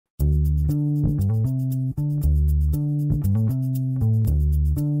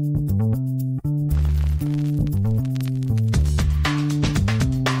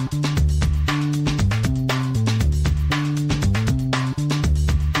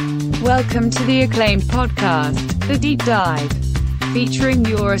Welcome to the acclaimed podcast, The Deep Dive, featuring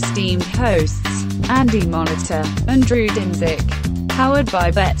your esteemed hosts, Andy Monitor and Drew Dinzik, powered by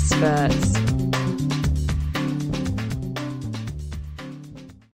BetSperts.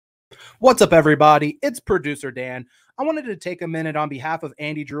 What's up, everybody? It's producer Dan. I wanted to take a minute on behalf of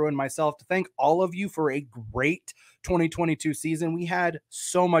Andy, Drew, and myself to thank all of you for a great 2022 season. We had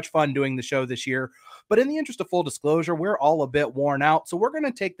so much fun doing the show this year, but in the interest of full disclosure, we're all a bit worn out, so we're going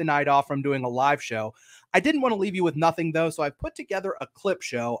to take the night off from doing a live show. I didn't want to leave you with nothing, though, so I put together a clip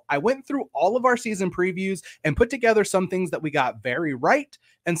show. I went through all of our season previews and put together some things that we got very right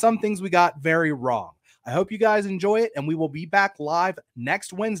and some things we got very wrong. I hope you guys enjoy it, and we will be back live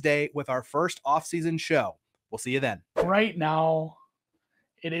next Wednesday with our first off-season show. We'll see you then. Right now,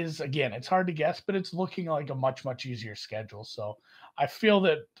 it is, again, it's hard to guess, but it's looking like a much, much easier schedule. So I feel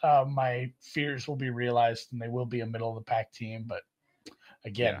that my fears will be realized and they will be a middle-of-the-pack team. But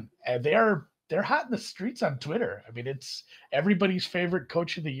again, they're hot in the streets on Twitter. I mean, it's everybody's favorite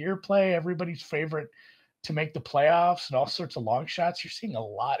coach of the year play, everybody's favorite to make the playoffs and all sorts of long shots. You're seeing a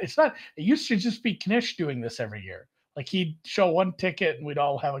lot. It used to just be Knish doing this every year. Like he'd show one ticket and we'd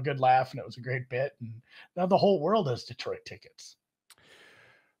all have a good laugh and it was a great bit. And now the whole world has Detroit tickets.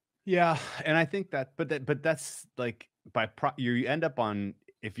 Yeah. And I think that, but that's like you end up on,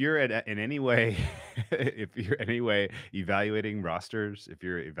 if you're in any way, if you're any way evaluating rosters, if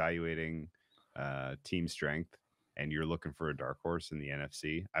you're evaluating team strength and you're looking for a dark horse in the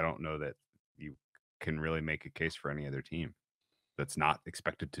NFC, I don't know that you can really make a case for any other team that's not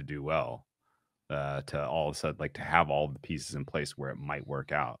expected to do well, to all of a sudden, like to have all the pieces in place where it might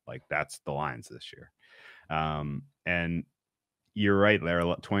work out. Like that's the Lions this year. And you're right, Lara,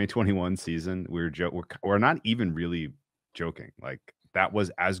 2021 season, we're not even really joking. Like that was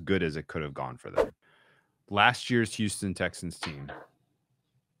as good as it could have gone for them. Last year's Houston Texans team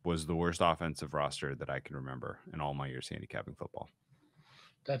was the worst offensive roster that I can remember in all my years handicapping football.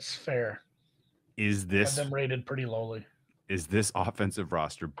 That's fair. Is this them rated pretty lowly? Is this offensive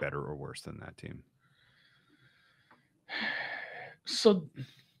roster better or worse than that team? So,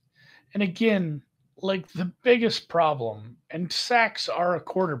 and again, like the biggest problem, and sacks are a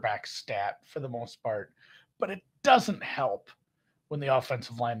quarterback stat for the most part, but it doesn't help when the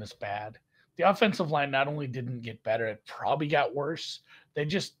offensive line is bad. The offensive line not only didn't get better, it probably got worse. They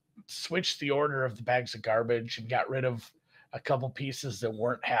just switched the order of the bags of garbage and got rid of a couple pieces that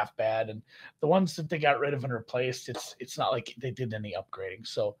weren't half bad, and the ones that they got rid of and replaced, it's not like they did any upgrading.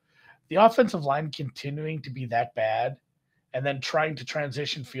 So the offensive line continuing to be that bad and then trying to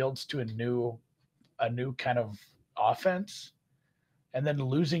transition Fields to a new kind of offense and then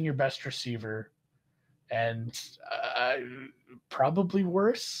losing your best receiver and probably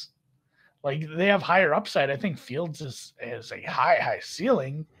worse. Like they have higher upside. I think Fields is a high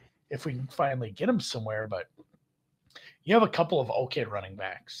ceiling if we can finally get him somewhere, but you have a couple of okay running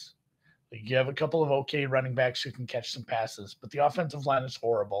backs. Like you have a couple of okay running backs who can catch some passes, but the offensive line is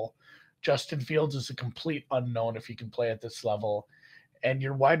horrible. Justin Fields is a complete unknown if he can play at this level. And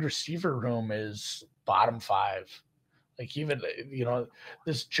your wide receiver room is bottom 5. Like even,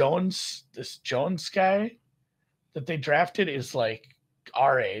 this Jones guy that they drafted is like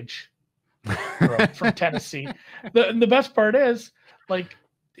our age from Tennessee. The best part is like,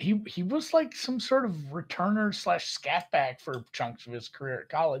 he was like some sort of returner / scat back for chunks of his career at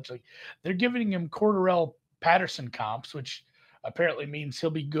college. Like they're giving him Cordarrelle Patterson comps, which apparently means he'll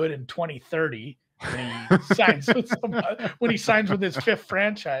be good in 2030 when he signs with his 5th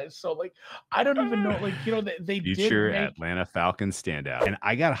franchise. So like, I don't even know, like, they future did Atlanta Falcons standout. And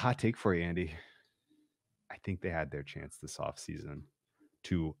I got a hot take for you, Andy. I think they had their chance this offseason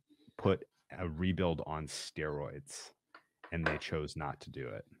to put a rebuild on steroids, and they chose not to do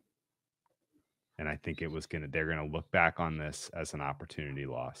it. And I think they're going to look back on this as an opportunity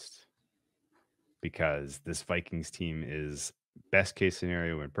lost, because this Vikings team is best case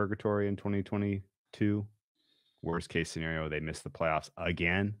scenario in purgatory in 2022. Worst case scenario, they miss the playoffs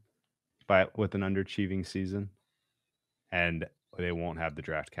again with an underachieving season, and they won't have the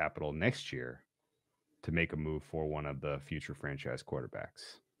draft capital next year to make a move for one of the future franchise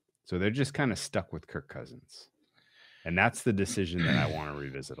quarterbacks. So they're just kind of stuck with Kirk Cousins. And that's the decision that I want to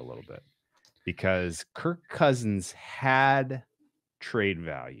revisit a little bit, because Kirk Cousins had trade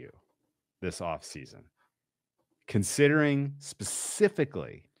value this offseason, considering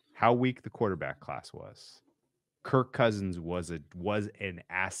specifically how weak the quarterback class was. Kirk Cousins was an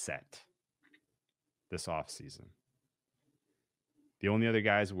asset this offseason. The only other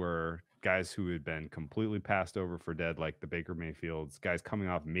guys were guys who had been completely passed over for dead, like the Baker Mayfields, guys coming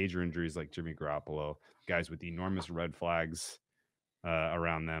off major injuries like Jimmy Garoppolo, guys with enormous red flags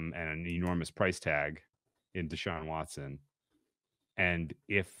around them and an enormous price tag in Deshaun Watson. And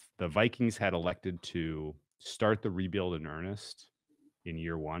if the Vikings had elected to start the rebuild in earnest in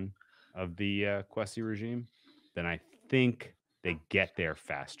year one of the Kwesi regime, then I think they get there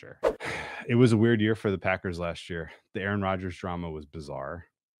faster. It was a weird year for the Packers last year. The Aaron Rodgers drama was bizarre.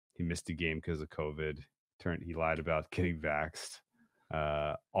 He missed a game because of COVID. He lied about getting vaxxed.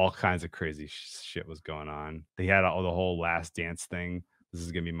 All kinds of crazy shit was going on. They had the whole last dance thing. This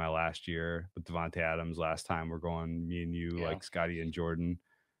is going to be my last year with Devontae Adams. Last time we're going, me and you, like Scotty and Jordan.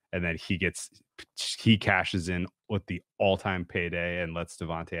 And then he cashes in with the all-time payday and lets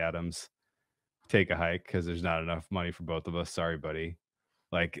Devontae Adams take a hike because there's not enough money for both of us. Sorry, buddy.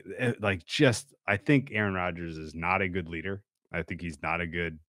 I think Aaron Rodgers is not a good leader. I think he's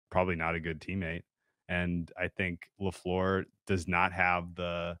probably not a good teammate. And I think LaFleur does not have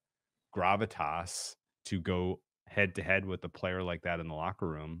the gravitas to go head to head with a player like that in the locker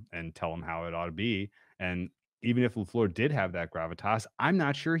room and tell him how it ought to be. And even if LaFleur did have that gravitas, I'm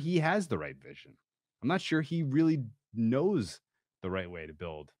not sure he has the right vision. I'm not sure he really knows the right way to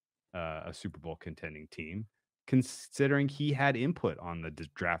build a Super Bowl contending team, considering he had input on the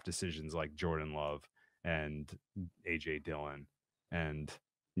draft decisions like Jordan Love and AJ Dillon and,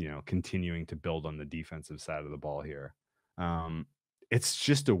 continuing to build on the defensive side of the ball here. It's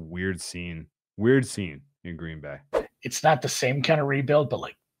just a weird scene in Green Bay. It's not the same kind of rebuild, but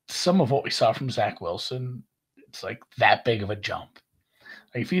like some of what we saw from Zach Wilson, it's like that big of a jump.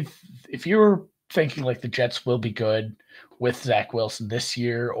 Like if you were thinking like the Jets will be good with Zach Wilson this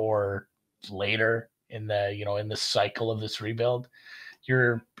year or later in the cycle of this rebuild,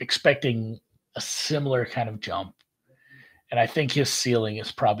 you're expecting a similar kind of jump. And I think his ceiling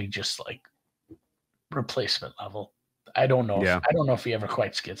is probably just like replacement level. I don't know if he ever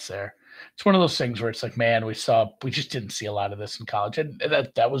quite gets there. It's one of those things where it's like, man, we just didn't see a lot of this in college. And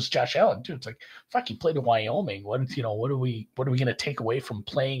that was Josh Allen too. It's like, fuck, he played in Wyoming. What are we going to take away from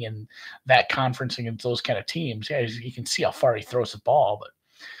playing in that conference against those kind of teams? Yeah, you can see how far he throws the ball, but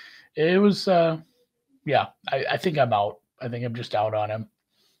it was, I think I'm out. I think I'm just out on him.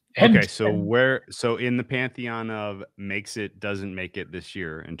 So in the pantheon of doesn't make it this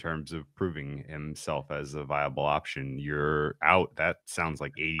year in terms of proving himself as a viable option, you're out. That sounds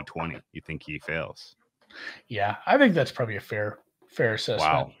like 80-20. You think he fails? Yeah, I think that's probably a fair assessment.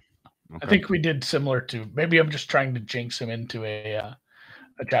 Wow. Okay. I think we did similar to, maybe I'm just trying to jinx him into a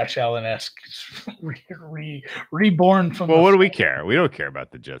Josh Allen-esque reborn from. Well, what do we care? We don't care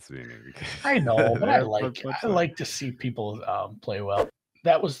about the Jets being. I know, but I like to see people play well.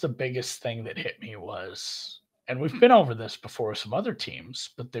 That was the biggest thing that hit me was, and we've been over this before with some other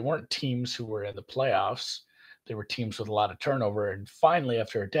teams, but they weren't teams who were in the playoffs. They were teams with a lot of turnover. And finally,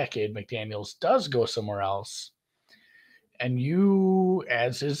 after a decade, McDaniels does go somewhere else. And you,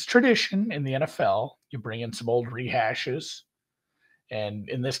 as is tradition in the NFL, you bring in some old rehashes. And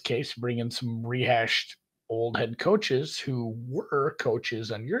in this case, bring in some rehashed old head coaches who were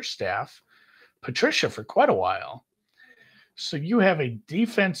coaches on your staff, Patricia, for quite a while. So you have a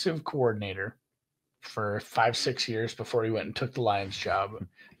defensive coordinator for 5-6 years before he went and took the Lions job.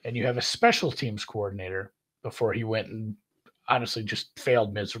 And you have a special teams coordinator before he went and honestly just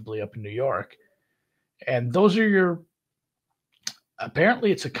failed miserably up in New York. And those are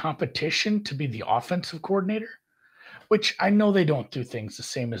apparently it's a competition to be the offensive coordinator, which I know they don't do things the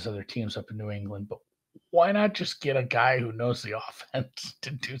same as other teams up in New England, but why not just get a guy who knows the offense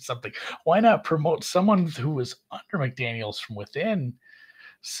to do something? Why not promote someone who was under McDaniels from within?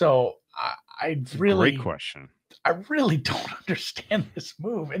 So great question. I really don't understand this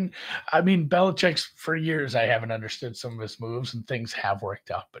move. And I mean, Belichick's for years, I haven't understood some of his moves and things have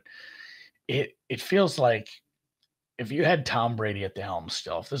worked out, but it feels like if you had Tom Brady at the helm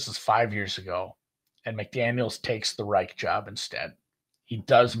still, if this is 5 years ago and McDaniels takes the Reich job instead, he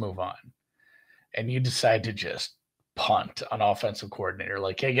does move on. And you decide to just punt on offensive coordinator.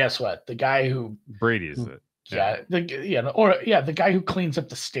 Like, hey, guess what? The guy who Brady is it? The guy who cleans up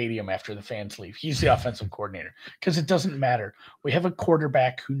the stadium after the fans leave. He's the offensive coordinator because it doesn't matter. We have a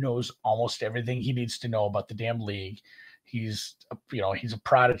quarterback who knows almost everything he needs to know about the damn league. He's a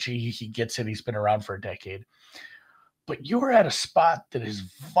prodigy. He gets it. He's been around for a decade. But you're at a spot that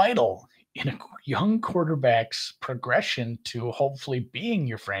is vital in a young quarterback's progression to hopefully being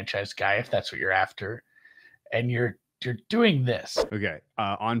your franchise guy, if that's what you're after, and you're doing this. Okay,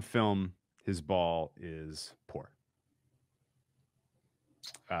 on film, his ball is poor.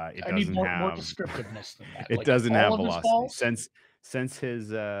 It I need more descriptiveness than that. It doesn't have velocity since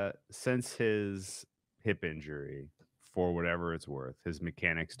his hip injury. For whatever it's worth, his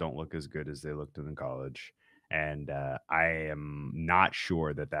mechanics don't look as good as they looked in college. And I am not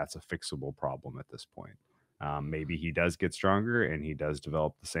sure that that's a fixable problem at this point. Maybe he does get stronger and he does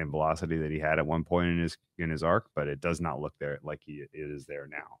develop the same velocity that he had at one point in his arc, but it does not look there like it is there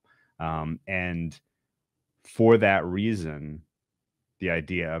now. And for that reason, the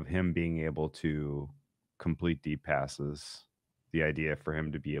idea of him being able to complete deep passes, the idea for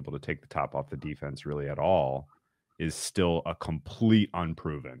him to be able to take the top off the defense really at all is still a complete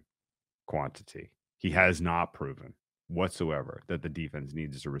unproven quantity. He has not proven whatsoever that the defense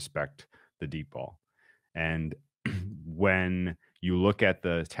needs to respect the deep ball. And when you look at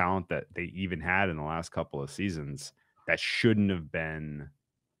the talent that they even had in the last couple of seasons, that shouldn't have been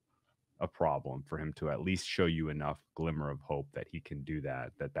a problem for him to at least show you enough glimmer of hope that he can do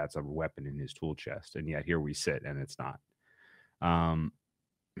that, that's a weapon in his tool chest. And yet here we sit and it's not.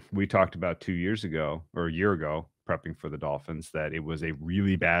 We talked about 2 years ago or a year ago, prepping for the Dolphins, that it was a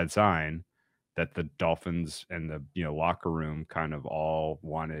really bad sign that the Dolphins and the locker room kind of all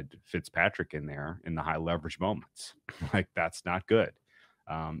wanted Fitzpatrick in there in the high leverage moments. Like, that's not good.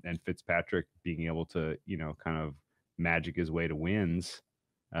 And Fitzpatrick being able to kind of magic his way to wins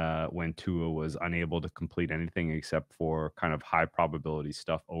when Tua was unable to complete anything except for kind of high probability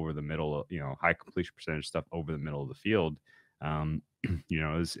stuff over the middle, high completion percentage stuff over the middle of the field,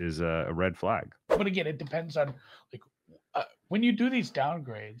 is a red flag. But again, it depends on when you do these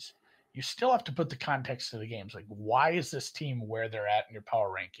downgrades, you still have to put the context of the games. Like, why is this team where they're at in your power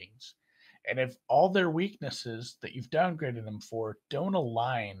rankings? And if all their weaknesses that you've downgraded them for don't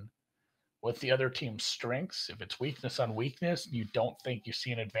align with the other team's strengths, if it's weakness on weakness, you don't think you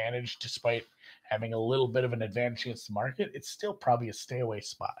see an advantage despite having a little bit of an advantage against the market, it's still probably a stay away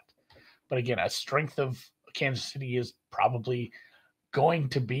spot. But again, a strength of Kansas City is probably going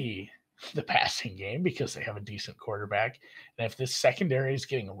to be the passing game because they have a decent quarterback. And if this secondary is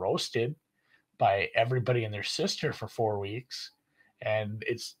getting roasted by everybody and their sister for 4 weeks, and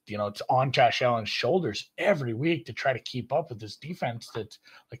it's on Josh Allen's shoulders every week to try to keep up with this defense, that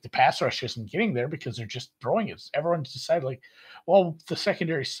like the pass rush isn't getting there because they're just throwing it. Everyone's decided like, well, the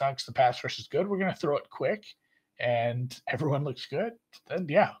secondary sucks, the pass rush is good, we're going to throw it quick, and everyone looks good. Then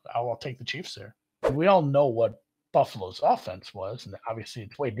yeah, I'll take the Chiefs there. We all know what Buffalo's offense was, and obviously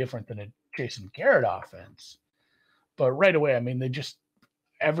it's way different than a Jason Garrett offense. But right away, I mean, they just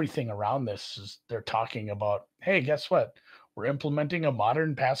everything around this is they're talking about, hey, guess what? We're implementing a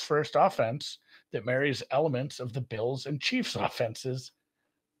modern pass-first offense that marries elements of the Bills and Chiefs offenses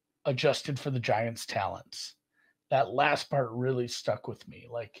adjusted for the Giants' talents. That last part really stuck with me.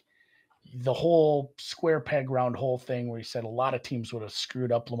 Like the whole square peg round hole thing where he said a lot of teams would have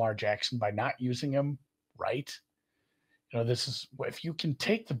screwed up Lamar Jackson by not using him right. This is, if you can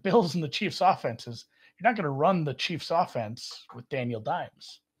take the Bills and the Chiefs offenses, you're not going to run the Chiefs offense with Daniel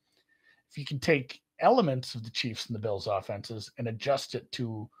Dimes. If you can take elements of the Chiefs and the Bills offenses and adjust it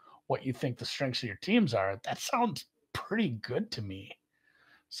to what you think the strengths of your teams are, that sounds pretty good to me.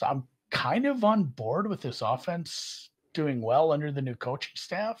 So I'm kind of on board with this offense doing well under the new coaching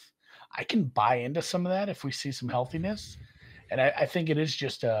staff. I can buy into some of that if we see some healthiness. And I think it is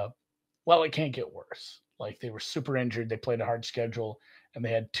just it can't get worse. Like, they were super injured. They played a hard schedule, and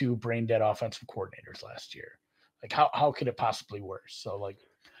they had 2 brain-dead offensive coordinators last year. Like, how could it possibly worse? So, like,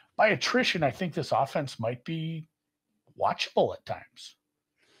 by attrition, I think this offense might be watchable at times.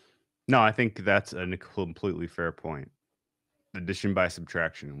 No, I think that's a completely fair point. Addition by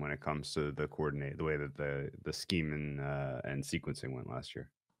subtraction when it comes to the way that the scheme and sequencing went last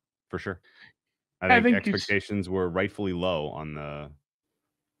year. For sure. I think expectations were rightfully low on the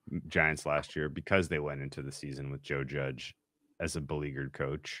Giants last year because they went into the season with Joe Judge as a beleaguered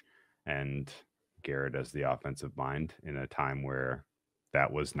coach and Garrett as the offensive mind in a time where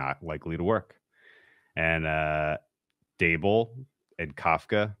that was not likely to work. And Dable and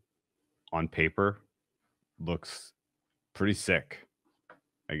Kafka on paper looks pretty sick,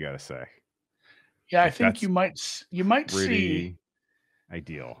 I gotta say. Yeah, I think you might see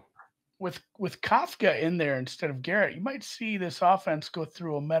ideal. With Kafka in there instead of Garrett, you might see this offense go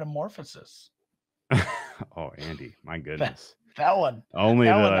through a metamorphosis. Oh, Andy, my goodness. That one. Only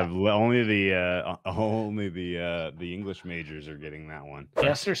the English majors are getting that one.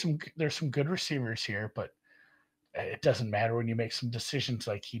 Yes, there's some good receivers here, but it doesn't matter when you make some decisions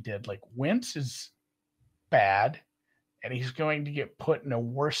like he did. Like, Wentz is bad, and he's going to get put in a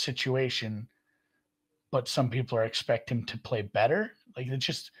worse situation, but some people are expecting him to play better. Like, it's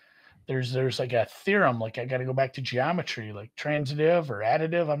just there's like a theorem, like I got to go back to geometry, like transitive or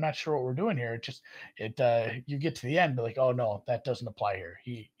additive. I'm not sure what we're doing here. You get to the end, but like, oh no, that doesn't apply here.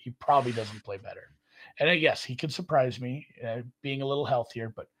 He probably doesn't play better. And yes, he could surprise me being a little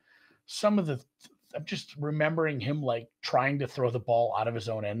healthier, but some of the just remembering him like trying to throw the ball out of his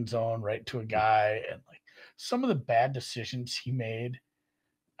own end zone right to a guy, and like some of the bad decisions he made,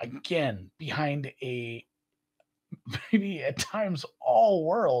 again, behind a maybe at times all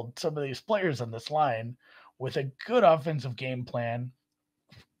world, some of these players on this line with a good offensive game plan,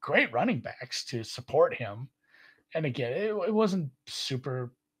 great running backs to support him. And again, it wasn't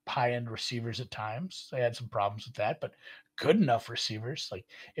super high end receivers at times. They had some problems with that, but good enough receivers. Like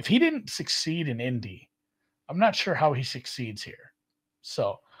if he didn't succeed in Indy, I'm not sure how he succeeds here.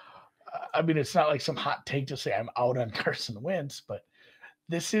 So, I mean, it's not like some hot take to say I'm out on Carson Wentz, but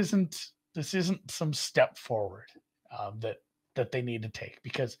this isn't some step forward that they need to take,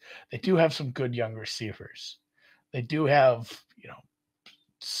 because they do have some good young receivers. They do have,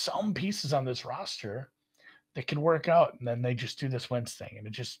 some pieces on this roster that can work out, and then they just do this Wentz thing, and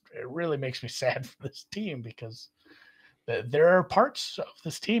it really makes me sad for this team, because there are parts of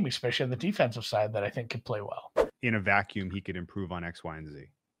this team, especially on the defensive side, that I think could play well. In a vacuum, he could improve on X, Y, and Z.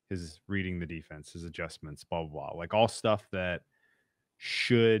 His reading the defense, his adjustments, blah, blah, blah. Like all stuff that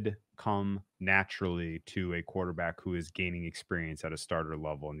should come naturally to a quarterback who is gaining experience at a starter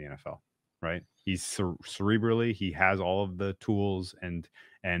level in the NFL, right? He's cerebrally, he has all of the tools, and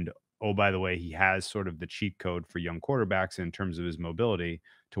oh, by the way, he has sort of the cheat code for young quarterbacks in terms of his mobility,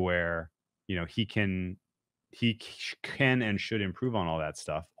 to where, he can and should improve on all that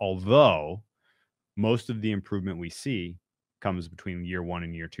stuff. Although most of the improvement we see comes between year 1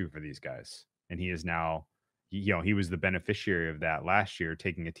 and year 2 for these guys. And he is now, he was the beneficiary of that last year,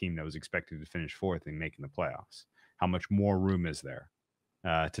 taking a team that was expected to finish 4th and making the playoffs. How much more room is there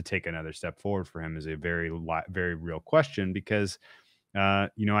to take another step forward for him is a very, very real question, because, I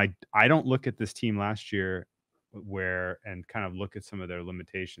don't look at this team last year and kind of look at some of their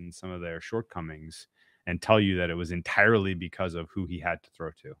limitations, some of their shortcomings, and tell you that it was entirely because of who he had to throw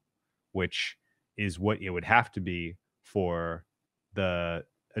to, which is what it would have to be for the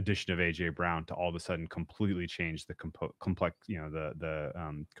addition of AJ Brown to all of a sudden completely change the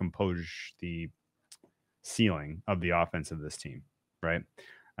the ceiling of the offense of this team, right?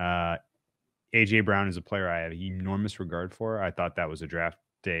 AJ Brown is a player I have enormous regard for. I thought that was a draft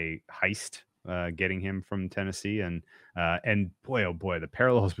day heist, getting him from Tennessee, and boy, oh boy, the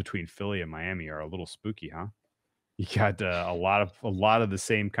parallels between Philly and Miami are a little spooky, huh? You got a lot of the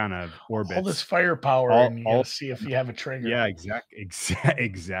same kind of orbits. All this firepower, and you got to see if you have a trigger. Yeah,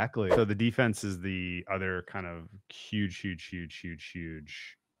 exactly. So the defense is the other kind of huge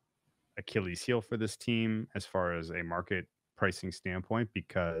Achilles heel for this team as far as a market pricing standpoint,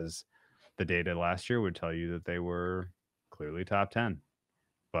 because the data last year would tell you that they were clearly top 10.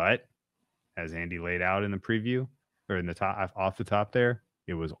 But as Andy laid out in the preview, or in the top, off the top there,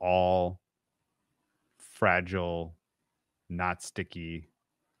 it was all fragile, not sticky,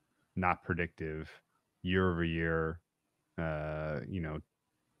 not predictive, year over year,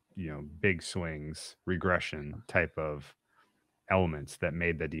 big swings, regression type of elements that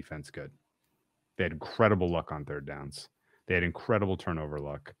made the defense good. They had incredible luck on third downs. They had incredible turnover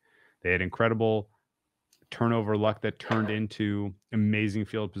luck. They had incredible turnover luck that turned into amazing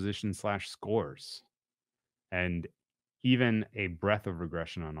field position / scores. And even a breath of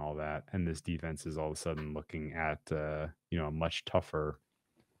regression on all that, and this defense is all of a sudden looking at a much tougher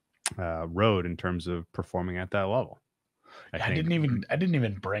road in terms of performing at that level. I didn't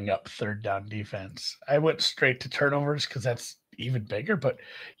even bring up third down defense. I went straight to turnovers because that's even bigger. But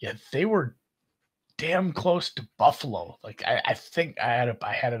yeah, they were damn close to Buffalo. Like I think I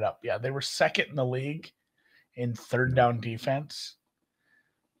had it up. Yeah, they were second in the league in third down defense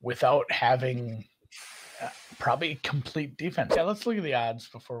without having probably complete defense. Yeah, let's look at the odds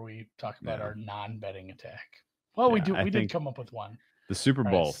before we talk about our non-betting attack. Well, we did come up with one. The Super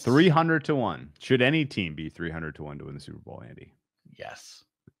Bowl, 300 to 1. Should any team be 300 to 1 to win the Super Bowl, Andy? Yes.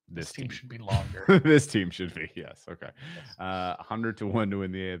 This team should be longer. This team should be, yes. Okay. 100 to 1 to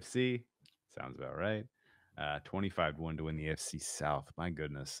win the AFC. Sounds about right. 25 to 1 to win the AFC South. My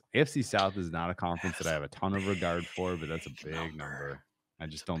goodness. AFC South is not a conference that I have a ton of regard for, but that's a big number. I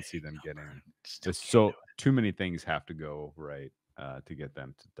just don't see them getting it. So too many things have to go right to get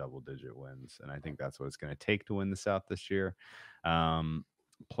them to double-digit wins, and I think that's what it's going to take to win the South this year.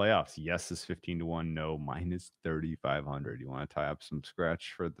 Playoffs, yes is 15 to 1, no minus 3,500. You want to tie up some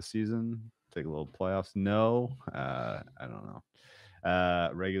scratch for the season? Take a little playoffs? No, I don't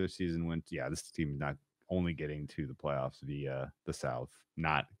know. Regular season went. Yeah, this team not only getting to the playoffs via the South,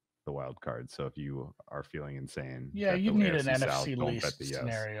 not the wild card. So if you are feeling insane, yeah, you need an NFC least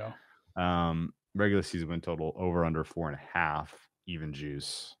scenario. Regular season win total over under 4.5, even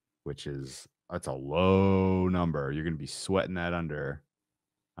juice, which is that's a low number. You're going to be sweating that under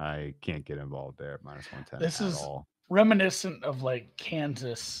I can't get involved there at -110 This at is all. reminiscent of like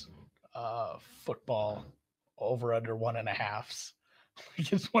Kansas football over under 1.5s.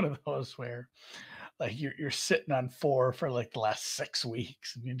 It's one of those where like you're sitting on 4 for like the last 6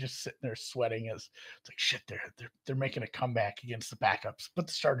 weeks and you're just sitting there sweating as it's like shit, they're making a comeback against the backups. Put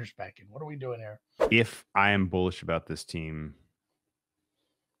the starters back in. What are we doing here? If I am bullish about this team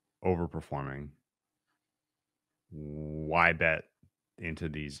overperforming, why bet into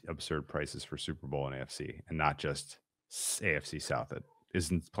these absurd prices for Super Bowl and AFC and not just AFC South?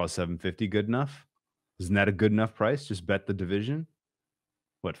 Isn't plus 750 good enough? Isn't that a good enough price? Just bet the division.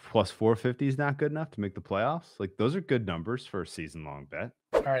 What, plus 450 is not good enough to make the playoffs? Like, those are good numbers for a season-long bet.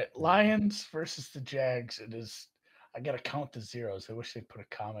 All right, Lions versus the Jags. It is. I got to count the zeros. I wish they'd put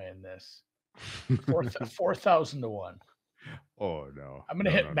a comma in this. 4,000 to 1. Oh no! I'm gonna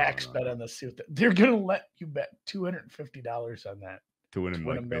hit max bet on this. See what they're gonna let you bet $250 on that to win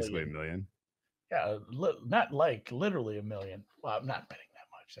win basically $1 million. Yeah, not like literally $1 million. Well, I'm not betting that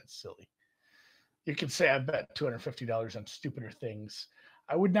much. That's silly. You could say I bet $250 on stupider things.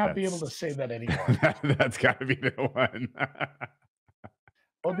 I would not be able to say that anymore. That's got to be the one.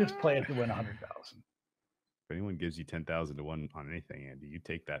 I'll just play it to win 100,000. If anyone gives you 10,000 to 1 on anything, Andy, you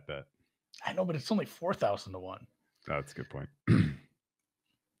take that bet. I know, but it's only 4,000 to 1. Oh, that's a good point.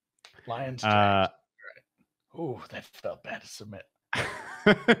 Lions. Right. Oh, that felt bad to submit.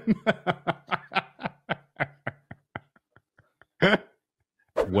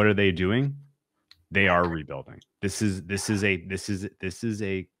 What are they doing? They are rebuilding. This is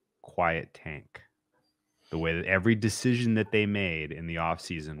a quiet tank. The way that every decision that they made in the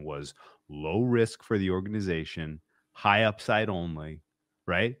offseason was low risk for the organization, high upside only,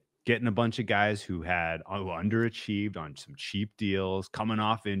 right? Getting a bunch of guys who had underachieved on some cheap deals, coming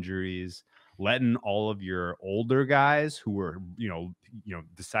off injuries, letting all of your older guys who were,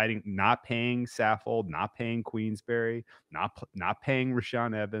 deciding not paying Saffold, not paying Queensberry, not paying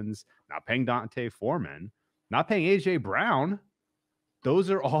Rashaan Evans, not paying Dante Foreman, not paying AJ Brown.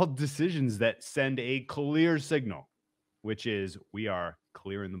 Those are all decisions that send a clear signal, which is we are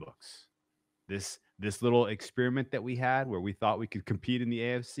clearing the books. This little experiment that we had where we thought we could compete in the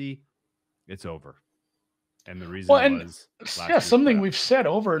AFC, it's over. And the reason was something we've said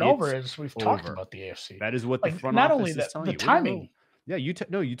over and over is we've talked about the AFC. That is what the front office is telling you. The timing. Yeah, you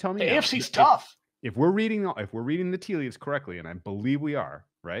tell me. The AFC's tough. If we're reading the tea leaves correctly, and I believe we are,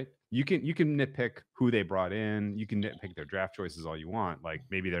 right? You can nitpick who they brought in. You can nitpick their draft choices all you want. Like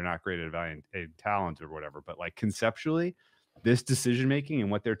maybe they're not great at evaluating talent or whatever. But like conceptually, this decision making and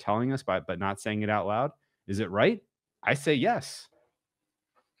what they're telling us, but not saying it out loud, is it right? I say yes.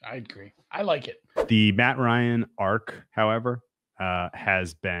 I agree. I like it. The Matt Ryan arc, however,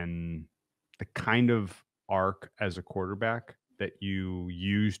 has been the kind of arc as a quarterback that you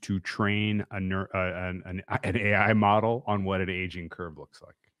use to train an AI model on what an aging curve looks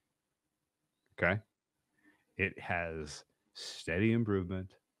like. Okay. It has steady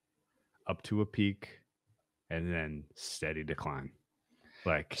improvement up to a peak and then steady decline.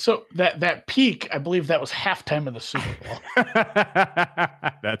 Like so that peak, I believe that was halftime of the Super Bowl.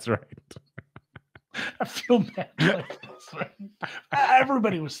 That's right. I feel bad.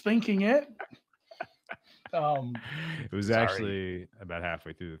 Everybody was thinking it. It was actually about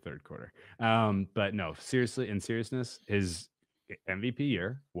halfway through the third quarter. But no, seriously, in seriousness, his MVP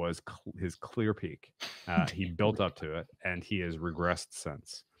year was his clear peak. He built up to it, and he has regressed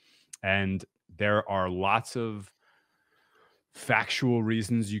since. And there are lots of factual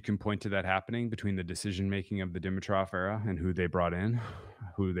reasons you can point to that happening between the decision making of the Dimitroff era and who they brought in,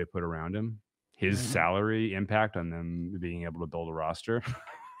 who they put around him, his salary impact on them being able to build a roster.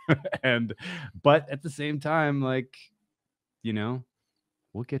 But at the same time, like,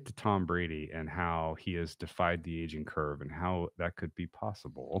 we'll get to Tom Brady and how he has defied the aging curve and how that could be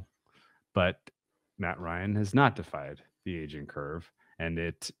possible. But Matt Ryan has not defied the aging curve. And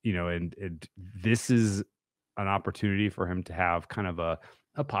this is an opportunity for him to have kind of a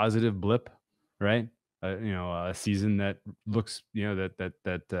positive blip, right? A season that looks,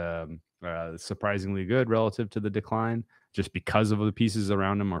 surprisingly good relative to the decline, just because of the pieces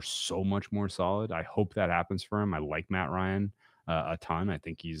around him are so much more solid. I hope that happens for him. I like Matt Ryan a ton. I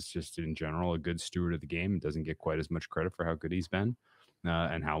think he's just in general a good steward of the game and doesn't get quite as much credit for how good he's been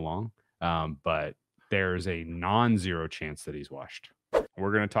and how long. But there's a non-zero chance that he's washed.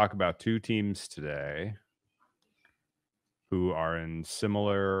 We're going to talk about two teams today who are in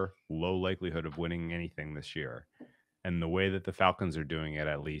similar low likelihood of winning anything this year. And the way that the Falcons are doing it,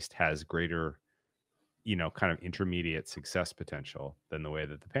 at least, has greater, kind of intermediate success potential than the way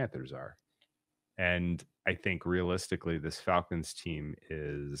that the Panthers are. And I think realistically, this Falcons team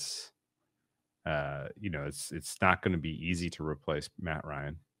is, it's not going to be easy to replace Matt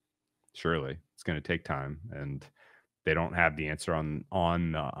Ryan. Surely it's going to take time, and they don't have the answer on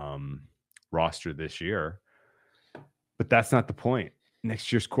the roster this year. But that's not the point.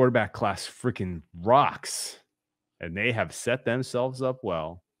 Next year's quarterback class freaking rocks, and they have set themselves up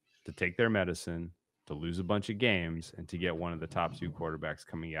well to take their medicine, to lose a bunch of games, and to get one of the top 2 quarterbacks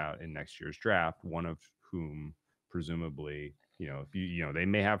coming out in next year's draft, one of whom presumably, they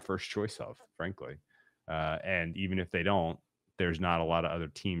may have first choice of, frankly. And even if they don't, there's not a lot of other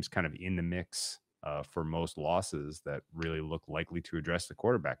teams kind of in the mix for most losses that really look likely to address the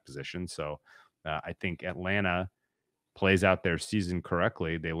quarterback position. So I think Atlanta plays out their season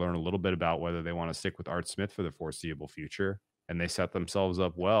correctly. They learn a little bit about whether they want to stick with Art Smith for the foreseeable future, and they set themselves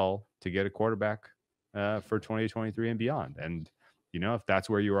up well to get a quarterback for 2023 and beyond. And, if that's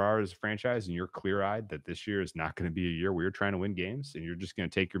where you are as a franchise and you're clear-eyed that this year is not going to be a year where you're trying to win games and you're just going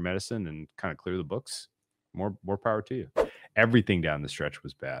to take your medicine and kind of clear the books, more power to you. Everything down the stretch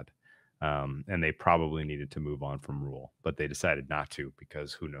was bad. And they probably needed to move on from Rule, but they decided not to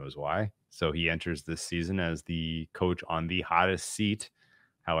because who knows why. So he enters this season as the coach on the hottest seat.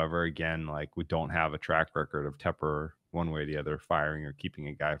 However, again, we don't have a track record of Tepper one way or the other firing or keeping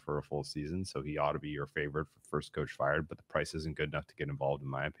a guy for a full season. So he ought to be your favorite for first coach fired, but the price isn't good enough to get involved, in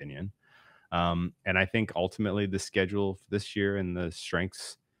my opinion. And I think ultimately the schedule this year and the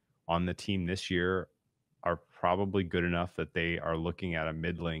strengths on the team this year are probably good enough that they are looking at a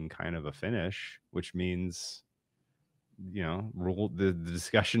middling kind of a finish, which means, the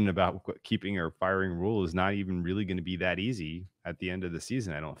discussion about keeping or firing Rule is not even really going to be that easy at the end of the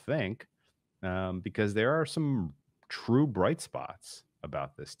season, I don't think, because there are some true bright spots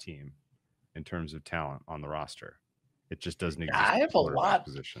about this team in terms of talent on the roster. It just doesn't exist. I have a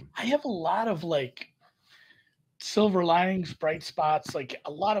lot of silver linings, bright spots,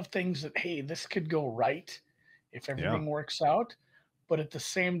 a lot of things that, hey, this could go right if everything works out. But at the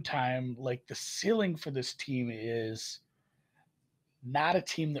same time, the ceiling for this team is not a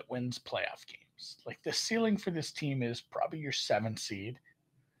team that wins playoff games. The ceiling for this team is probably your 7 seed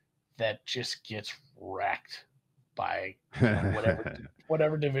that just gets wrecked by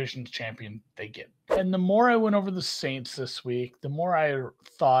whatever division champion they get. And the more I went over the Saints this week, the more I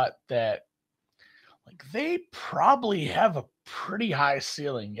thought that they probably have a pretty high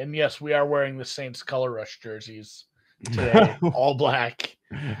ceiling. And yes, we are wearing the Saints color rush jerseys today, all black.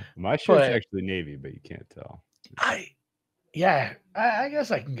 My shirt's actually navy, but you can't tell. I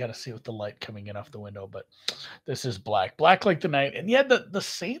guess I can kind of see with the light coming in off the window, but this is black like the night. And yeah, the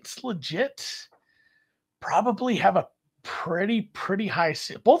Saints legit probably have a pretty high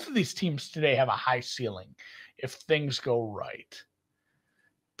ceiling. Both of these teams today have a high ceiling if things go right.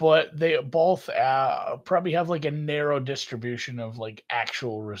 But they both probably have a narrow distribution of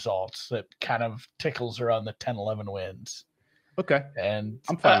actual results that kind of tickles around the 10-11 wins. Okay. And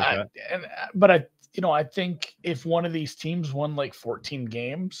I'm fine with that. But I think if one of these teams won 14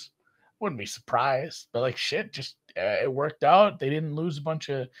 games, wouldn't be surprised. But just it worked out. They didn't lose a bunch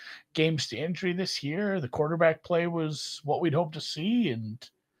of games to injury this year. The quarterback play was what we'd hope to see, and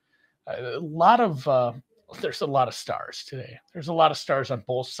there's a lot of stars today. There's a lot of stars on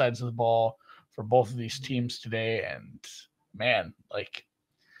both sides of the ball for both of these teams today. And man,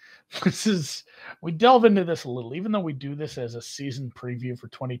 we delve into this a little, even though we do this as a season preview for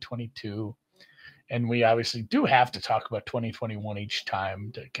 2022. And we obviously do have to talk about 2021 each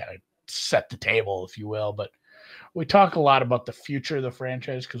time to kind of set the table, if you will. But we talk a lot about the future of the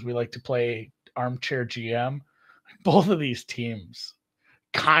franchise because we like to play armchair GM. Both of these teams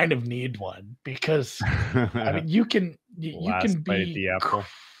kind of need one because you can be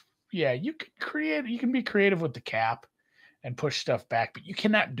creative with the cap and push stuff back, but you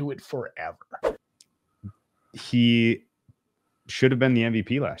cannot do it forever. He should have been the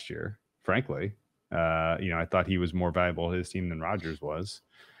MVP last year, frankly. I thought he was more valuable to his team than Rodgers was.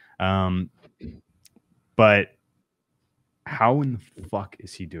 But how in the fuck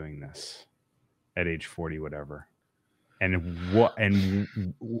is he doing this at age 40, whatever? And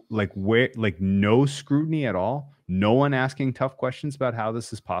where, no scrutiny at all. No one asking tough questions about how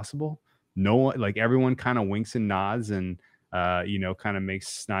this is possible. No one, everyone kind of winks and nods and, kind of makes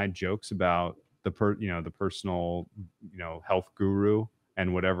snide jokes about the personal, health guru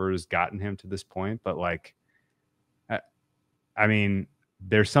and whatever has gotten him to this point. But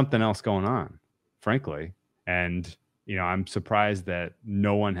there's something else going on, frankly. And, I'm surprised that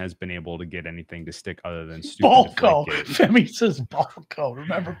no one has been able to get anything to stick other than stupid. Balco. Femi says Balco.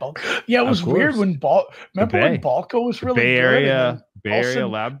 Remember Balco? Yeah, it was weird when when Balco was really Bay good. Area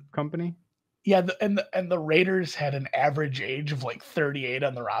Lab Company. Yeah, and the Raiders had an average age of like 38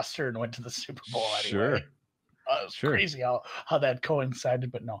 on the roster and went to the Super Bowl Sure. anyway. It's Sure. crazy how that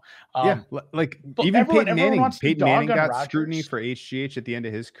coincided, but no. Yeah, like but even everyone Peyton Manning. wants to Peyton dog Manning on got scrutiny Rodgers. for HGH at the end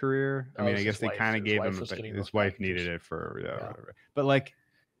of his career. I That mean, was I guess his they wife. kind of His gave wife him, was but getting his those wife packages. needed it for Yeah. whatever. But like,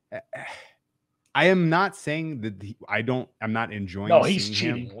 I am not saying that I'm not enjoying. No, he's seeing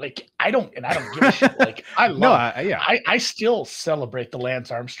cheating. him. Like I don't give a shit. Like I love. No, I still celebrate the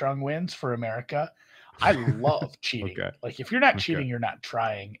Lance Armstrong wins for America. I love cheating. Okay. Like if you're not Okay. cheating, you're not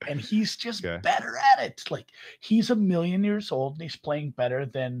trying. And he's just Okay. better at it. Like he's a million years old and he's playing better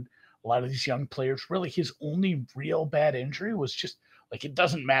than a lot of these young players. Really, his only real bad injury was just like it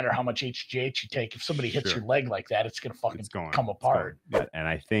doesn't matter how much HGH you take. If somebody hits Sure. your leg like that, it's gonna fucking It's going come apart. Yeah, and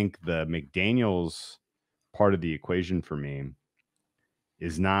I think the McDaniels part of the equation for me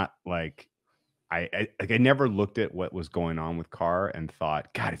is not like I never looked at what was going on with Carr and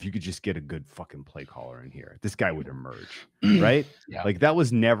thought, God, if you could just get a good fucking play caller in here, this guy would emerge, right? Yeah. Like that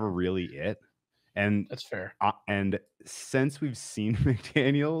was never really it. And That's fair. And since we've seen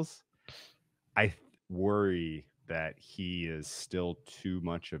McDaniels, I worry that he is still too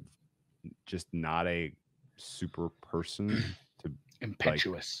much of just not a super person to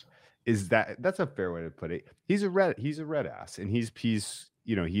Impetuous. Like, that's a fair way to put it. He's a red ass, and he has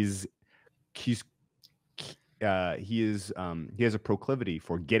a proclivity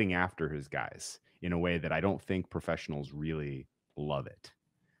for getting after his guys in a way that I don't think professionals really love it.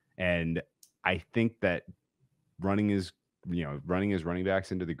 And I think that running his running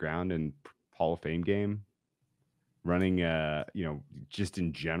backs into the ground in Hall of Fame game, running just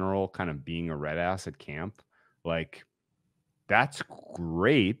in general, kind of being a red ass at camp, like that's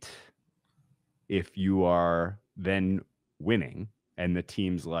great if you are then winning and the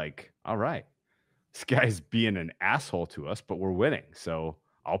team's like, all right, this guy's being an asshole to us, but we're winning, so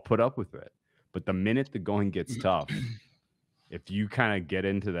I'll put up with it. But the minute the going gets tough, if you kind of get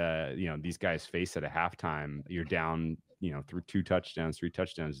into these guys face at a halftime, you're down, through 3 touchdowns to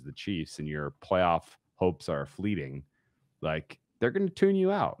the Chiefs, and your playoff hopes are fleeting, like they're going to tune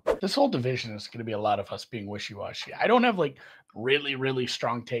you out. This whole division is going to be a lot of us being wishy-washy. I don't have like really, really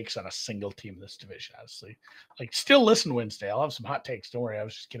strong takes on a single team in this division, honestly. Like still listen Wednesday. I'll have some hot takes. Don't worry. I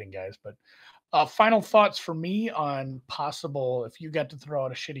was just kidding, guys. But final thoughts for me on possible, if you got to throw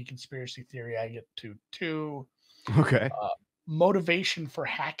out a shitty conspiracy theory, I get to 2. Okay. Motivation for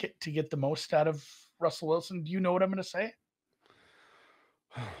Hackett to get the most out of Russell Wilson. Do you know what I'm going to say?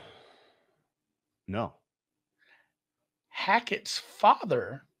 No. Hackett's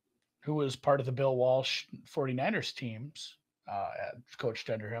father, who was part of the Bill Walsh 49ers teams, coached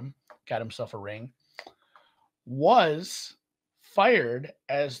under him, got himself a ring, was fired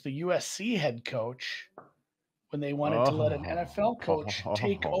as the USC head coach when they wanted to let an NFL coach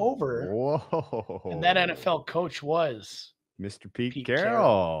take over. Whoa. And that NFL coach was Mr. Pete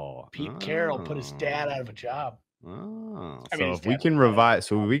Carroll. Pete Carroll put his dad out of a job. Oh. I mean, So if we can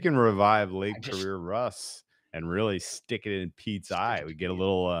revive late career Russ and really stick it in Pete's eye, we get a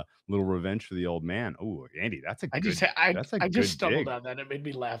little revenge for the old man. Oh, Andy, that's a good dig. I just stumbled on that. It made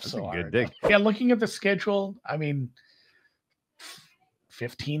me laugh so hard. Good dig. Yeah, looking at the schedule, I mean,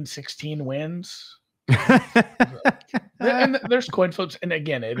 15, 16 wins. And there's coin flips. And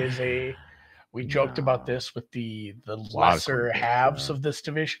again, it is we joked about this with the lesser halves of this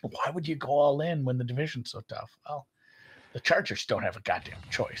division. Why would you go all in when the division's so tough? Well, the Chargers don't have a goddamn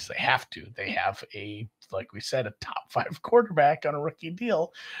choice. They have to. They have like we said, a top 5 quarterback on a rookie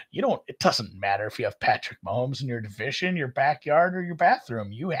deal. It doesn't matter if you have Patrick Mahomes in your division, your backyard, or your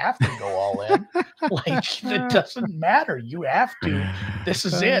bathroom. You have to go all in. Like, it doesn't matter. You have to. This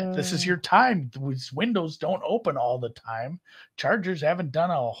is it. This is your time. These windows don't open all the time. Chargers haven't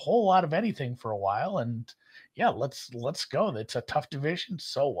done a whole lot of anything for a while. And yeah, let's go. It's a tough division.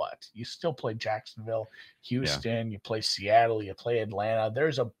 So what? You still play Jacksonville, Houston, you play Seattle, you play Atlanta.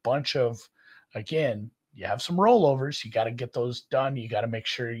 There's a bunch of, again, you have some rollovers. You got to get those done. You got to make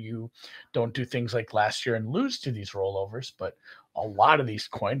sure you don't do things like last year and lose to these rollovers. But a lot of these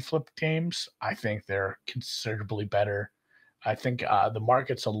coin flip teams, I think they're considerably better. I think the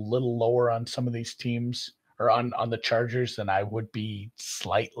market's a little lower on some of these teams, or on the Chargers, than I would be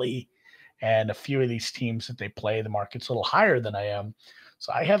slightly. And a few of these teams that they play, the market's a little higher than I am.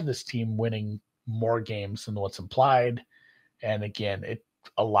 So I have this team winning more games than what's implied. And again,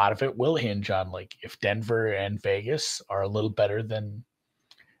 a lot of it will hinge on, like, if Denver and Vegas are a little better than,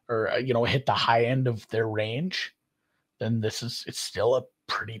 or hit the high end of their range, then it's still a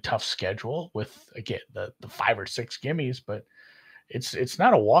pretty tough schedule with, again, the 5 or 6 gimmies, but it's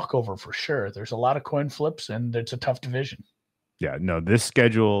not a walkover for sure. There's a lot of coin flips and it's a tough division. Yeah, no, this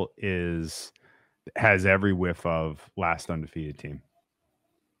schedule has every whiff of last undefeated team.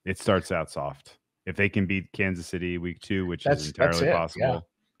 It starts out soft. If they can beat Kansas City week 2, which is entirely possible,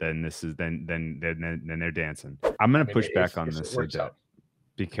 then this is then they're dancing. I'm going to push back on this a bit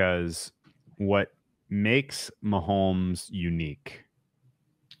because what makes Mahomes unique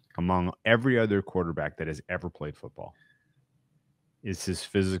among every other quarterback that has ever played football is his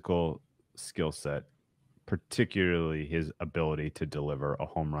physical skill set, particularly his ability to deliver a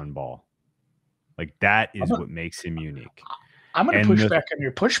home run ball. Like that is what makes him unique. I'm going to push back on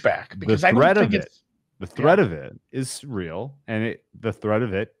your pushback because the threat of it is real, and the threat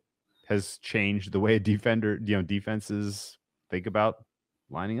of it has changed the way a defenses think about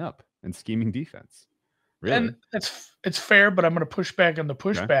lining up and scheming defense. Really, and it's fair, but I'm going to push back on the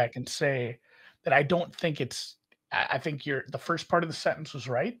pushback and say that I don't think it's. I think the first part of the sentence was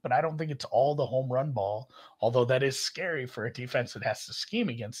right, but I don't think it's all the home run ball. Although that is scary for a defense that has to scheme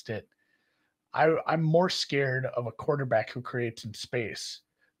against it. I'm more scared of a quarterback who creates in space.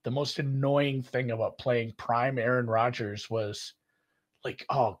 The most annoying thing about playing prime Aaron Rodgers was like,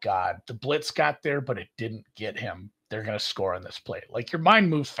 oh God, the blitz got there, but it didn't get him. They're going to score on this play. Like your mind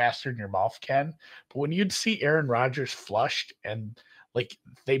moves faster than your mouth can. But when you'd see Aaron Rodgers flushed and like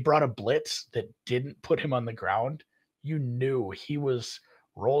they brought a blitz that didn't put him on the ground, you knew he was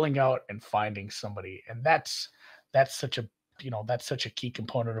rolling out and finding somebody. And that's such a that's such a key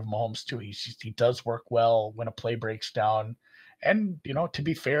component of Mahomes too. He does work well when a play breaks down. And, to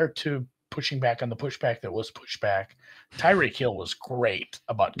be fair to pushing back on the pushback that was pushback, Tyreek Hill was great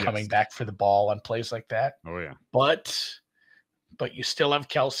about coming back for the ball on plays like that. Oh, yeah. But you still have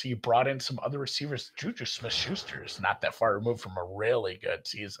Kelsey. You brought in some other receivers. Juju Smith-Schuster is not that far removed from a really good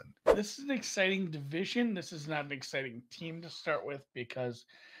season. This is an exciting division. This is not an exciting team to start with because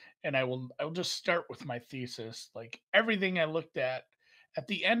 – and I'll just start with my thesis. Like everything I looked at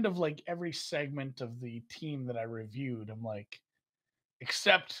the end of like every segment of the team that I reviewed, I'm like,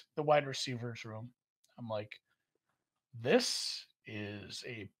 except the wide receivers room, I'm like, this is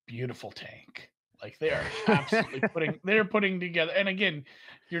a beautiful tank. Like they are absolutely putting together. And again,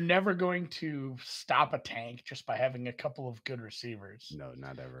 you're never going to stop a tank just by having a couple of good receivers. No,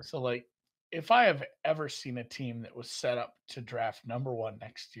 not ever. So like, if I have ever seen a team that was set up to draft number 1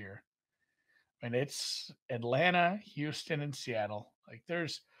 next year, and it's Atlanta, Houston, and Seattle. Like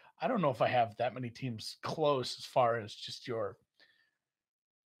I don't know if I have that many teams close as far as just your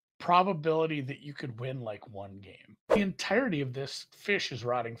probability that you could win like one game. The entirety of this fish is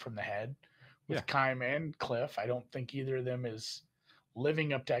rotting from the head with Keim and Cliff. I don't think either of them is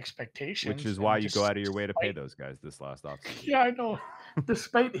living up to expectations. Which is why you go out of your way to pay those guys this last offseason. Yeah, I know.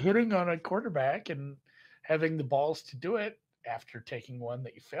 Despite hitting on a quarterback and having the balls to do it after taking one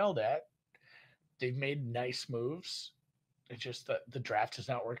that you failed at, they've made nice moves. It's just that the draft has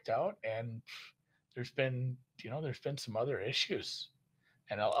not worked out, and there's been some other issues,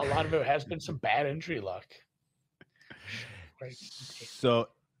 and a lot of it has been some bad injury luck. Right. So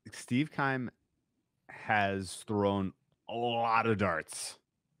Steve Keim has thrown a lot of darts,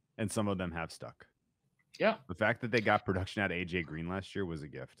 and some of them have stuck. Yeah. The fact that they got production out of AJ Green last year was a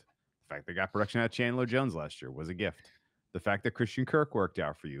gift. The fact they got production out of Chandler Jones last year was a gift. The fact that Christian Kirk worked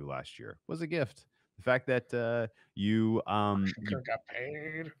out for you last year was a gift. The fact that Kirk got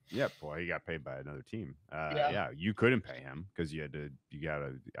paid. Yeah, boy, he got paid by another team. You couldn't pay him because you got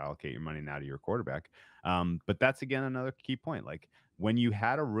to allocate your money now to your quarterback. But that's again another key point. Like when you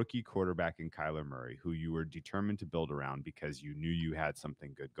had a rookie quarterback in Kyler Murray who you were determined to build around because you knew you had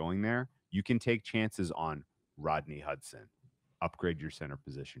something good going there, you can take chances on Rodney Hudson, upgrade your center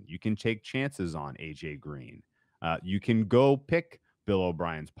position. You can take chances on AJ Green. You can go pick Bill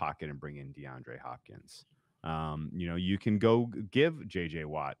O'Brien's pocket and bring in DeAndre Hopkins. You can go give JJ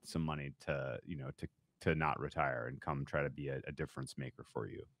Watt some money to not retire and come try to be a difference maker for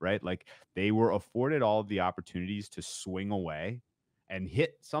you, right? Like they were afforded all of the opportunities to swing away and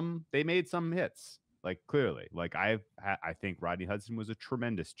hit some. They made some hits, like clearly. Like I think Rodney Hudson was a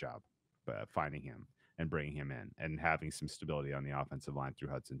tremendous job finding him and bringing him in and having some stability on the offensive line through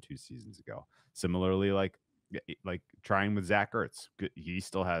Hudson 2 seasons ago. Similarly, like trying with Zach Ertz, he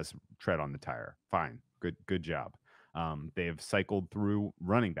still has tread on the tire. Fine, good job. They've cycled through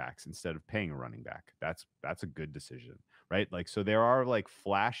running backs instead of paying a running back. That's a good decision, right? Like so, there are like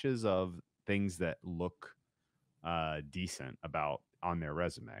flashes of things that look decent on their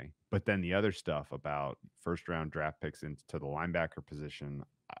resume, but then the other stuff about first round draft picks into the linebacker position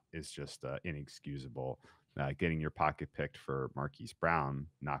is just inexcusable. Getting your pocket picked for Marquise Brown,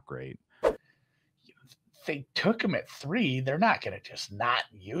 not great. They took him at 3. They're not going to just not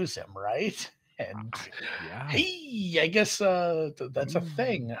use him, right? And Yeah. hey, I guess that's a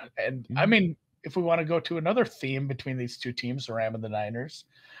thing. And I Mm. mean, if we want to go to another theme between these two teams, the Ram and the Niners,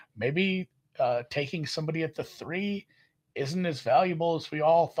 maybe taking somebody at the 3 isn't as valuable as we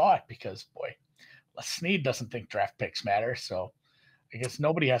all thought, because boy, Les Snead doesn't think draft picks matter. So I guess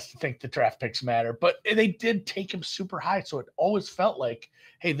nobody has to think the draft picks matter, but they did take him super high. So it always felt like,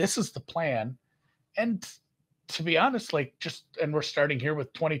 hey, this is the plan. And to be honest, and we're starting here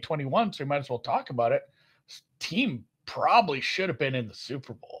with 2021, so we might as well talk about it. This team probably should have been in the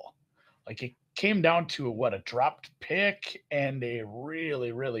Super Bowl. Like, it came down to a dropped pick and a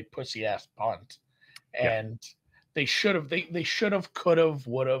really, really pussy ass punt. Yeah. And they should have, could have,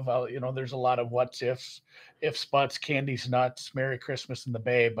 would have. There's a lot of what's ifs, buts, candies, nuts, Merry Christmas in the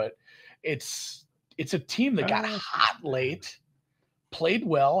Bay, but it's a team that got hot late, played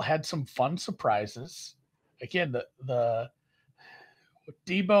well, had some fun surprises. Again, the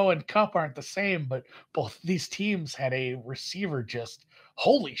Debo and Kupp aren't the same, but both these teams had a receiver just,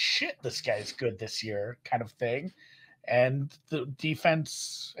 holy shit, this guy's good this year kind of thing. And the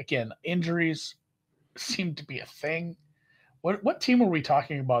defense, again, injuries seemed to be a thing. What team were we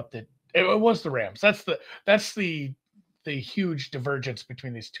talking about that it was the Rams? That's the huge divergence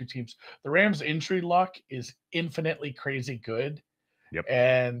between these two teams. The Rams' injury luck is infinitely crazy good. Yep.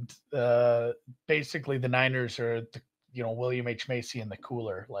 And basically the Niners are William H. Macy in the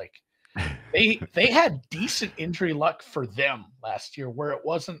cooler. Like, they had decent injury luck for them last year, where it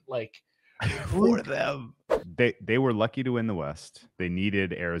wasn't like for them. They were lucky to win the West. They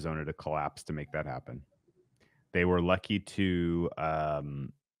needed Arizona to collapse to make that happen. They were lucky to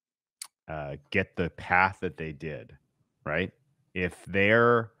get the path that they did, right? If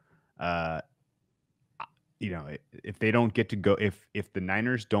they're if they don't get to go, if the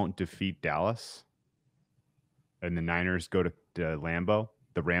Niners don't defeat Dallas and the Niners go to Lambeau,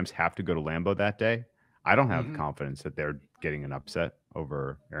 the Rams have to go to Lambeau that day. I don't have confidence that they're getting an upset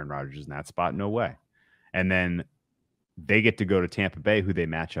over Aaron Rodgers in that spot. No way. And then they get to go to Tampa Bay, who they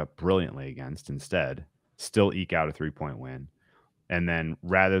match up brilliantly against instead, still eke out a 3-point win. And then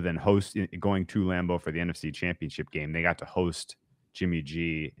rather than going to Lambeau for the NFC Championship game, they got to host Jimmy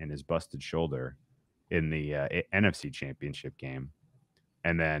G and his busted shoulder in the NFC Championship game.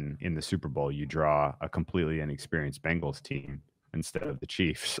 And then in the Super Bowl, you draw a completely inexperienced Bengals team instead of the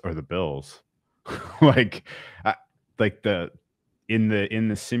Chiefs or the Bills. In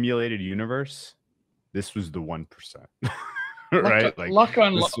the simulated universe, this was the 1%. Right? Luck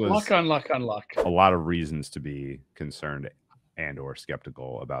on luck. A lot of reasons to be concerned and or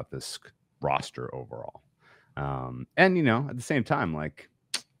skeptical about this roster overall. And at the same time,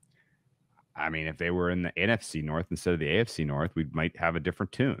 if they were in the NFC North instead of the AFC North, we might have a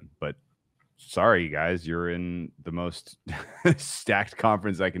different tune. But sorry, guys, you're in the most stacked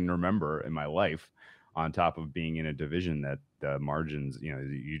conference I can remember in my life, on top of being in a division that the margins,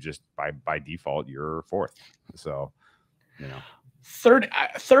 you just by default, you're fourth. So,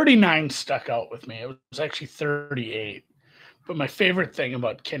 39 stuck out with me. It was actually 38. But my favorite thing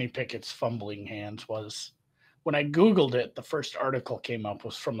about Kenny Pickett's fumbling hands was when I Googled it, the first article came up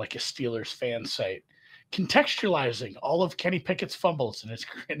was from a Steelers fan site, contextualizing all of Kenny Pickett's fumbles in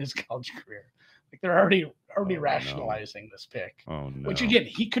his college career. They're already rationalizing this pick. Oh no. Which again,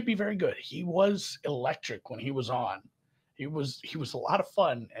 he could be very good. He was electric when he was on. He was a lot of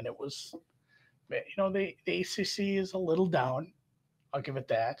fun, and it was, the ACC is a little down. I'll give it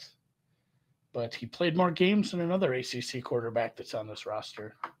that. But he played more games than another ACC quarterback that's on this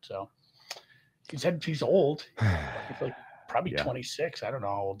roster. So he's old. He's probably 26. I don't know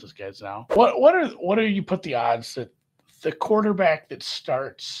how old this guy's now. What do you put the odds that the quarterback that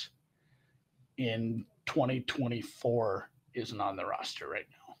starts in 2024 isn't on the roster right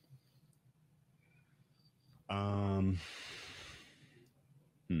now?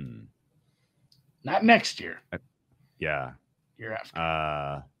 Not next year. Yeah. Year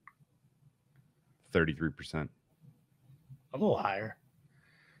after. 33%. A little higher.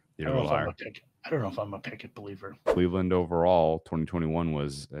 I don't know if I'm a Pickett believer. Cleveland overall, 2021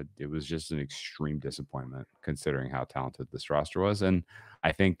 was just an extreme disappointment considering how talented this roster was. And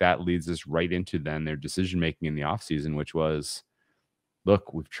I think that leads us right into then their decision making in the offseason, which was,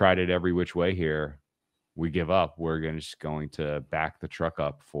 look, we've tried it every which way here. We give up. We're just going to back the truck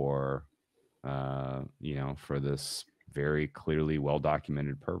up for for this very clearly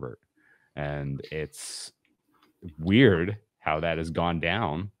well-documented pervert. And it's weird how that has gone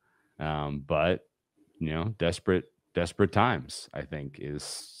down. But desperate times, I think,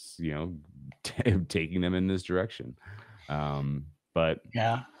 is, taking them in this direction. But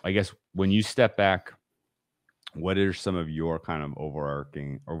yeah, I guess when you step back, what are some of your kind of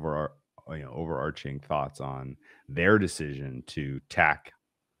overarching thoughts on their decision to tack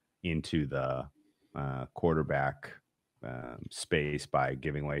into the quarterback space by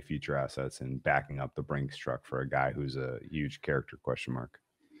giving away future assets and backing up the Brinks truck for a guy who's a huge character question mark.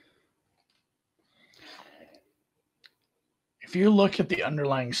 If you look at the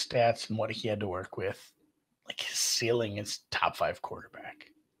underlying stats and what he had to work with, like his ceiling is top 5 quarterback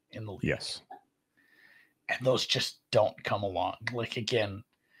in the league. Yes. And those just don't come along. Like, again,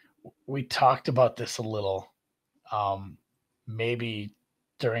 we talked about this a little. Maybe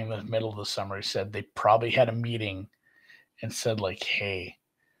during the middle of the summer, he said they probably had a meeting and said, like, hey,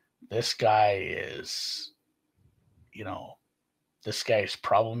 this guy is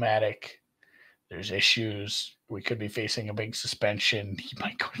problematic. There's issues. We could be facing a big suspension. He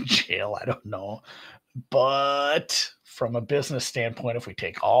might go to jail. I don't know. But from a business standpoint, if we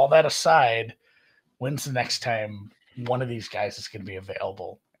take all that aside, when's the next time one of these guys is going to be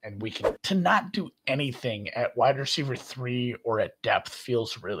available? And we can, to not do anything at wide receiver 3 or at depth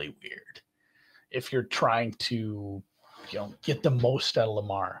feels really weird. If you're trying to, get the most out of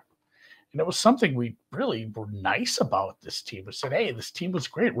Lamar. And it was something we really were nice about this team. We said, hey, this team was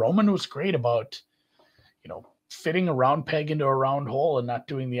great. Roman was great about, fitting a round peg into a round hole and not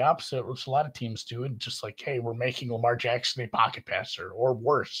doing the opposite, which a lot of teams do. And just like, hey, we're making Lamar Jackson a pocket passer, or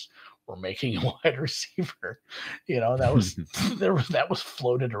worse, we're making a wide receiver. That was that was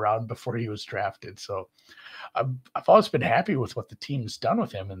floated around before he was drafted. So I've always been happy with what the team's done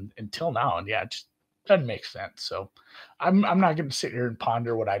with him and until now. And yeah, it just doesn't make sense. So I'm not going to sit here and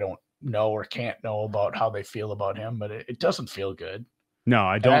ponder what I don't know or can't know about how they feel about him, but it doesn't feel good. No,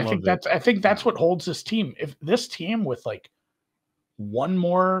 I don't. I think that's what holds this team. If this team with like one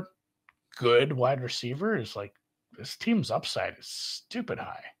more good wide receiver is like, this team's upside is stupid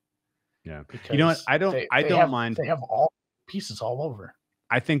high. Yeah, you know what? I don't mind. They have all pieces all over.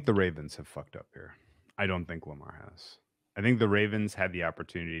 I think the Ravens have fucked up here. I don't think Lamar has. I think the Ravens had the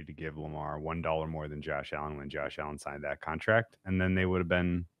opportunity to give Lamar $1 more than Josh Allen when Josh Allen signed that contract, and then they would have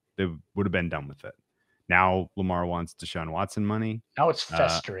been done with it. Now Lamar wants Deshaun Watson money. Now it's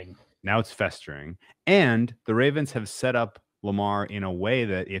festering. And the Ravens have set up Lamar in a way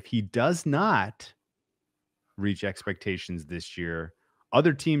that if he does not reach expectations this year,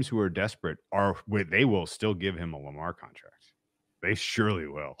 other teams who are desperate they will still give him a Lamar contract. They surely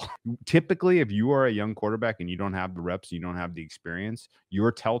will. Typically, if you are a young quarterback and you don't have the reps, you don't have the experience,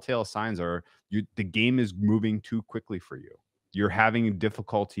 your telltale signs are the game is moving too quickly for you. You're having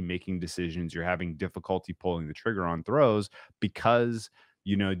difficulty making decisions. You're having difficulty pulling the trigger on throws because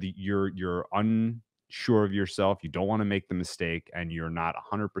you're unsure of yourself. You don't want to make the mistake, and you're not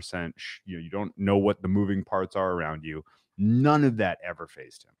 100%. You don't know what the moving parts are around you. None of that ever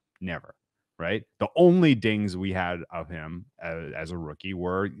fazed him. Never. Right. The only dings we had of him as a rookie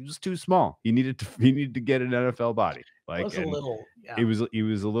were he was too small. He needed to get an NFL body. Like, it was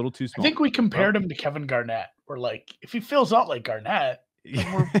a little too small. I think we compared him to Kevin Garnett. We're like, if he fills out like Garnett, we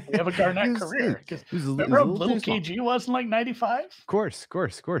have a Garnett career. Remember how little KG was in like 95? Of course.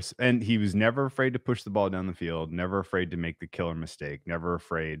 And he was never afraid to push the ball down the field, never afraid to make the killer mistake, never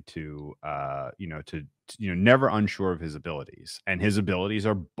afraid to never unsure of his abilities. And his abilities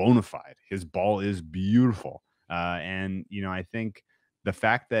are bona fide. His ball is beautiful. And I think the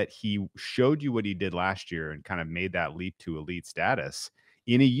fact that he showed you what he did last year and kind of made that leap to elite status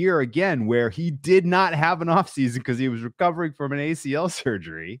in a year again where he did not have an offseason because he was recovering from an ACL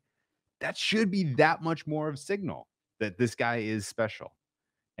surgery, that should be that much more of a signal that this guy is special.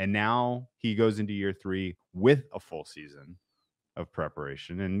 And now he goes into year 3 with a full season of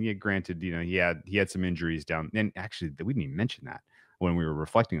preparation. And granted, he had some injuries down. And actually, we didn't even mention that when we were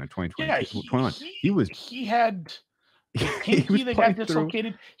reflecting on 2020. He had the pinky that got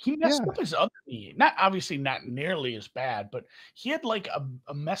dislocated. He messed up his other knee. Not nearly as bad, but he had like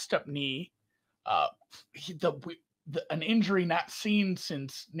a messed up knee. An injury not seen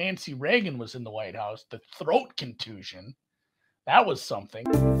since Nancy Reagan was in the White House. The throat contusion. That was something.